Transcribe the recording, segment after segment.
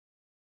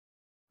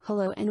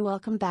Hello and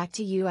welcome back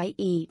to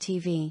UAE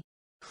TV.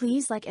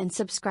 Please like and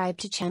subscribe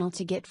to channel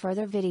to get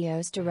further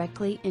videos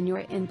directly in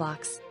your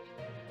inbox.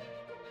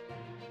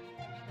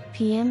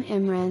 PM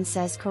Imran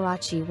says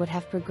Karachi would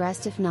have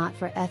progressed if not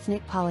for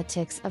ethnic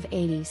politics of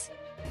 80s.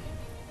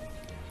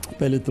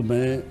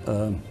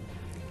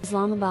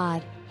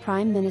 Islamabad,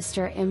 Prime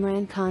Minister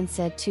Imran Khan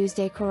said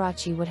Tuesday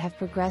Karachi would have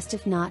progressed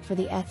if not for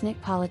the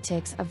ethnic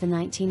politics of the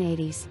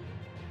 1980s.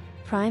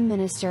 Prime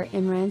Minister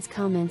Imran's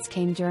comments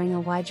came during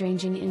a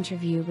wide-ranging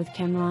interview with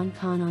Kamran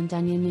Khan on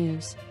Dunya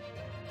News.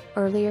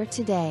 Earlier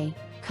today,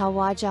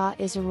 Khawaja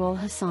Izharul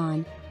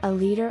Hassan, a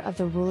leader of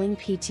the ruling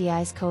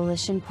PTI's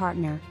coalition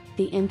partner,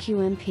 the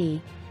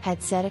MQM-P,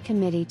 had said a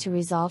committee to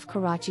resolve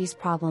Karachi's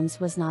problems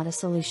was not a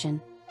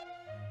solution.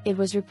 It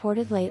was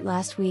reported late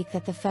last week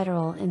that the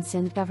federal and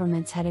Sindh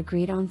governments had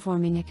agreed on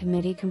forming a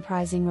committee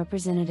comprising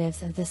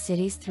representatives of the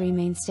city's three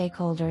main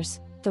stakeholders,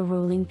 the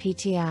ruling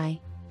PTI,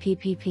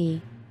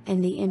 PPP,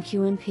 and the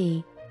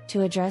MQM-P,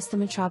 to address the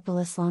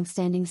metropolis'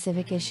 long-standing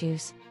civic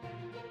issues.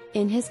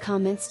 In his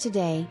comments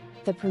today,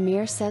 the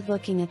Premier said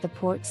looking at the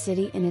port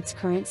city in its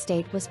current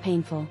state was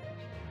painful.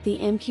 The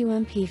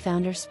MQM-P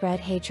founder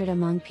spread hatred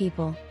among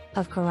people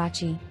of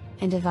Karachi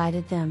and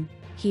divided them.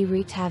 He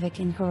wreaked havoc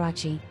in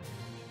Karachi.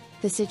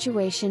 The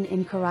situation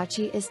in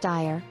Karachi is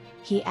dire,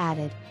 he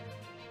added.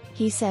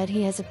 He said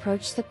he has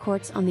approached the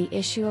courts on the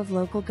issue of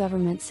local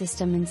government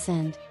system in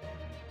Sindh.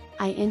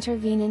 I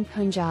intervene in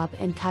Punjab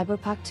and Khyber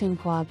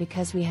Pakhtunkhwa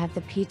because we have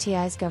the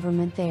PTI's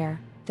government there,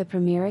 the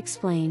Premier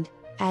explained,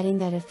 adding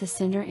that if the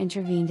Sindh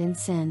intervened in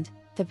Sindh,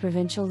 the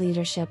provincial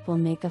leadership will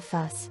make a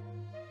fuss.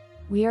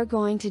 We are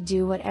going to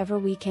do whatever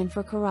we can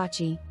for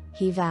Karachi,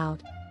 he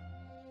vowed.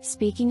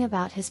 Speaking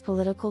about his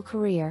political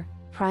career,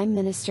 Prime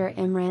Minister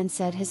Imran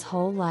said his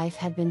whole life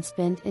had been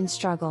spent in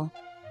struggle.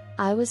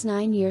 I was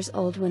 9 years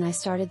old when I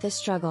started the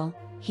struggle,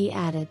 he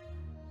added.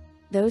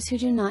 Those who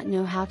do not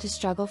know how to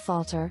struggle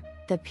falter,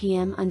 the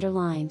PM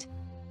underlined.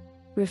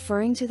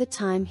 Referring to the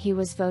time he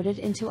was voted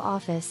into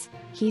office,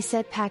 he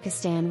said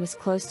Pakistan was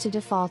close to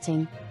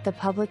defaulting, the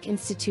public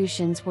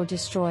institutions were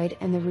destroyed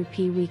and the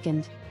rupee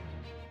weakened.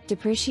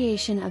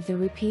 Depreciation of the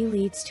rupee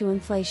leads to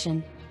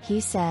inflation, he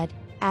said,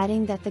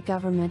 adding that the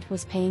government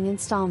was paying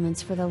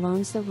installments for the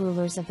loans the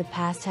rulers of the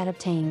past had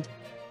obtained.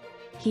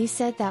 He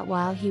said that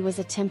while he was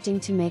attempting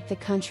to make the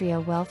country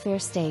a welfare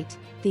state,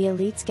 the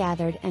elites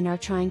gathered and are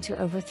trying to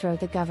overthrow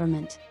the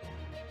government.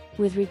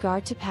 With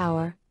regard to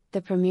power,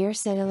 the Premier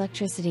said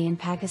electricity in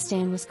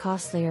Pakistan was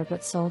costlier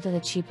but sold at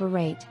a cheaper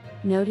rate,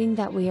 noting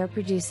that we are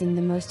producing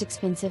the most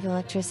expensive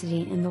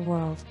electricity in the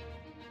world.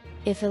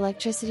 If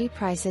electricity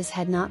prices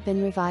had not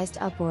been revised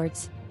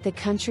upwards, the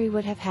country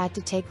would have had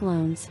to take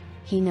loans,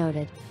 he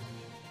noted.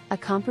 A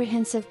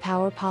comprehensive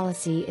power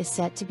policy is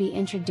set to be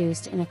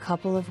introduced in a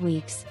couple of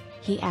weeks,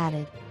 he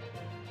added.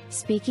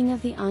 Speaking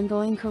of the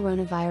ongoing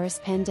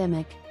coronavirus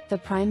pandemic, the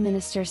Prime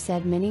Minister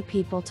said many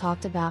people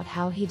talked about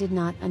how he did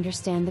not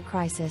understand the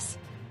crisis.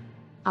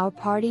 Our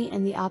party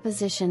and the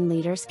opposition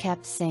leaders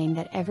kept saying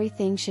that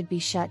everything should be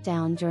shut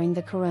down during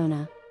the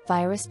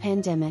coronavirus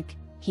pandemic,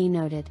 he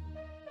noted.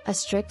 A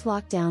strict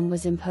lockdown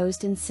was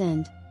imposed in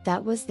Sindh,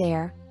 that was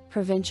their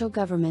provincial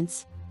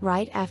governments,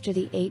 right after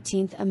the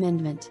 18th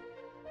Amendment.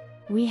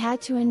 We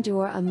had to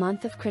endure a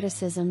month of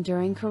criticism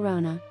during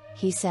Corona,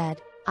 he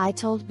said. I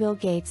told Bill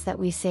Gates that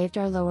we saved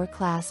our lower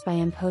class by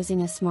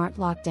imposing a smart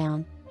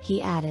lockdown, he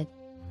added.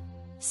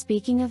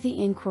 Speaking of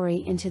the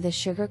inquiry into the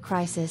sugar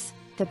crisis,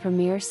 the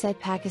Premier said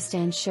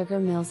Pakistan's Sugar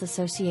Mills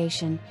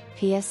Association,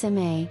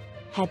 PSMA,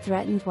 had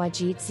threatened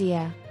Wajid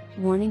Zia,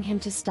 warning him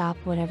to stop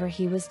whatever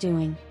he was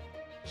doing.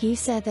 He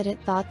said that it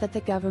thought that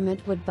the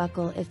government would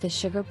buckle if the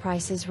sugar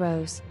prices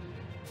rose.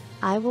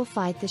 I will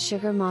fight the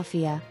sugar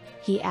mafia,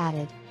 he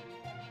added.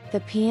 The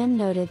PM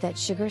noted that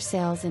sugar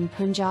sales in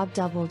Punjab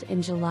doubled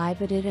in July,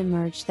 but it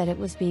emerged that it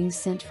was being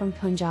sent from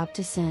Punjab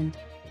to Sindh.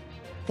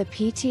 The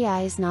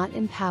PTI is not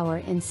in power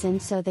in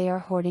Sindh, so they are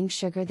hoarding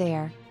sugar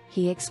there,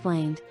 he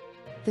explained.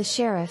 The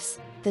sheriffs,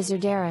 the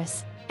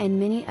Zardaris, and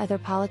many other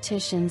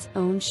politicians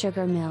own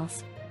sugar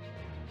mills.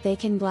 They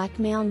can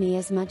blackmail me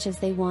as much as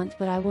they want,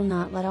 but I will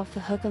not let off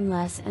the hook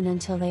unless and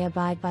until they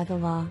abide by the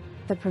law,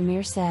 the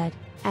Premier said,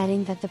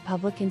 adding that the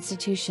public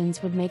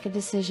institutions would make a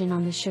decision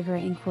on the sugar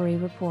inquiry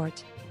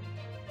report.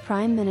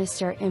 Prime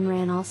Minister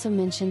Imran also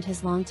mentioned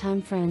his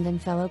longtime friend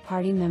and fellow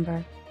party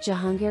member,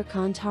 Jahangir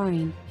Khan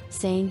Tareen,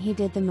 saying he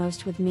did the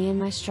most with me in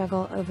my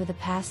struggle over the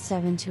past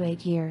 7 to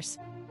 8 years.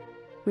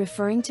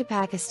 Referring to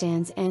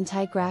Pakistan's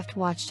anti-graft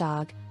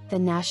watchdog, the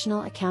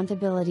National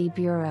Accountability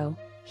Bureau,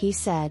 he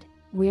said,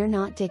 "We're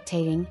not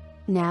dictating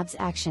NAB's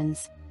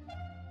actions."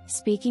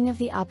 Speaking of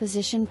the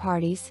opposition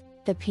parties,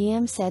 the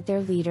PM said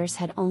their leaders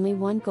had only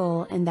one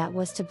goal, and that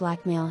was to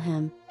blackmail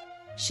him.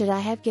 Should I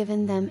have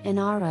given them an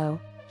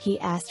RO? He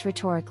asked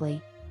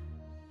rhetorically.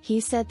 He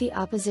said the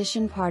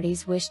opposition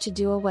parties wished to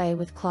do away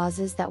with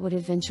clauses that would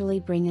eventually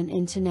bring an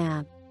end to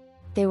NAB.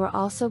 They were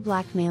also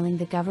blackmailing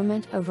the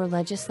government over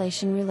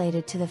legislation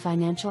related to the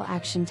Financial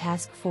Action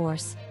Task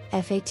Force,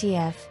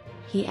 FATF,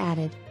 he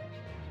added.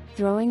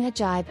 Throwing a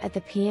jibe at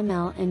the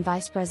PML and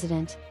Vice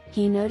President,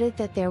 he noted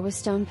that there was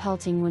stone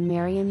pelting when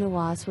Maryam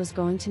Nawaz was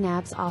going to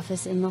NAB's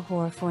office in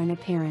Lahore for an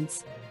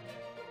appearance.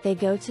 They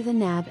go to the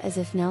NAB as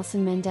if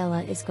Nelson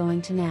Mandela is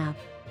going to NAB.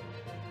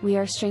 We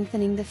are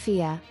strengthening the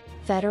FIA,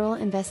 Federal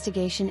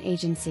Investigation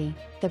Agency,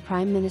 the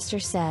Prime Minister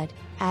said,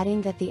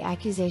 adding that the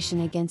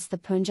accusation against the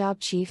Punjab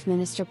Chief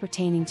Minister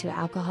pertaining to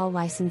alcohol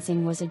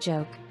licensing was a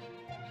joke.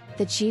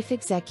 The chief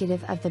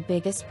executive of the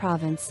biggest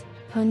province,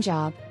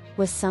 Punjab,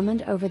 was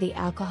summoned over the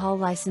alcohol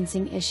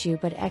licensing issue,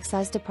 but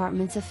Excise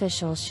Department's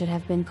officials should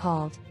have been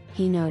called,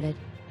 he noted.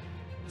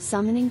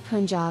 Summoning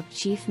Punjab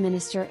Chief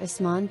Minister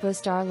Usman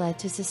Buzdar led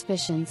to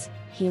suspicions,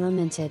 he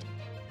lamented.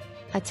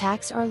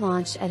 Attacks are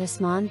launched at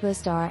Usman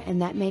Buzdar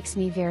and that makes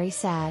me very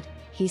sad,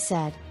 he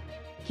said.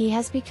 He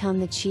has become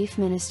the Chief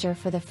Minister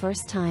for the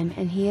first time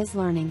and he is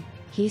learning,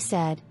 he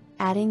said,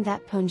 adding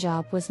that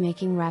Punjab was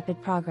making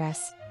rapid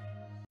progress.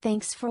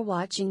 Thanks for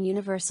watching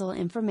Universal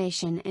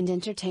Information and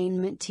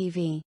Entertainment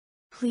TV.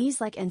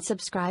 Please like and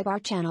subscribe our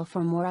channel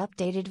for more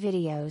updated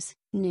videos,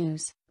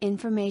 news,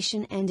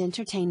 information and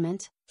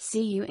entertainment.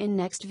 See you in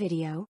next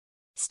video.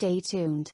 Stay tuned.